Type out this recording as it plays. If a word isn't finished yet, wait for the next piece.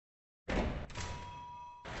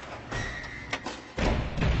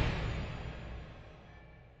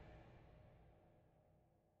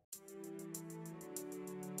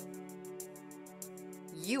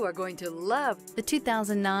You are going to love the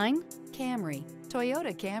 2009 Camry.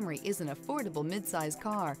 Toyota Camry is an affordable midsize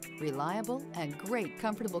car, reliable and great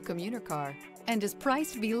comfortable commuter car, and is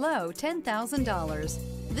priced below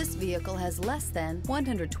 $10,000. This vehicle has less than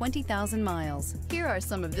 120,000 miles. Here are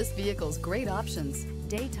some of this vehicle's great options: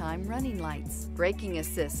 daytime running lights, braking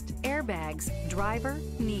assist, airbags, driver,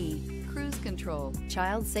 knee, cruise control,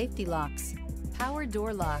 child safety locks, power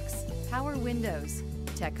door locks, power windows,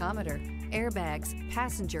 tachometer, airbags,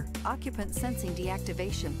 passenger, occupant sensing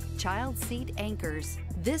deactivation, child seat anchors.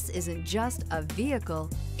 This isn't just a vehicle,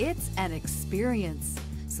 it's an experience.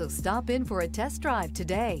 So stop in for a test drive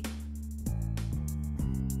today.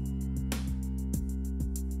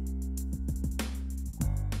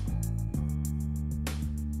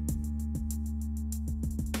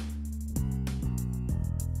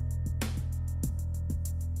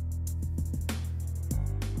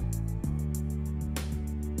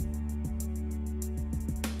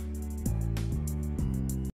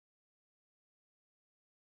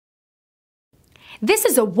 This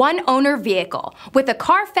is a one-owner vehicle with a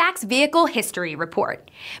CARFAX Vehicle History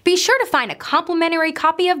Report. Be sure to find a complimentary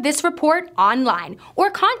copy of this report online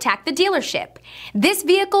or contact the dealership. This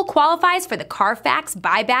vehicle qualifies for the CARFAX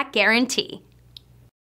Buyback Guarantee.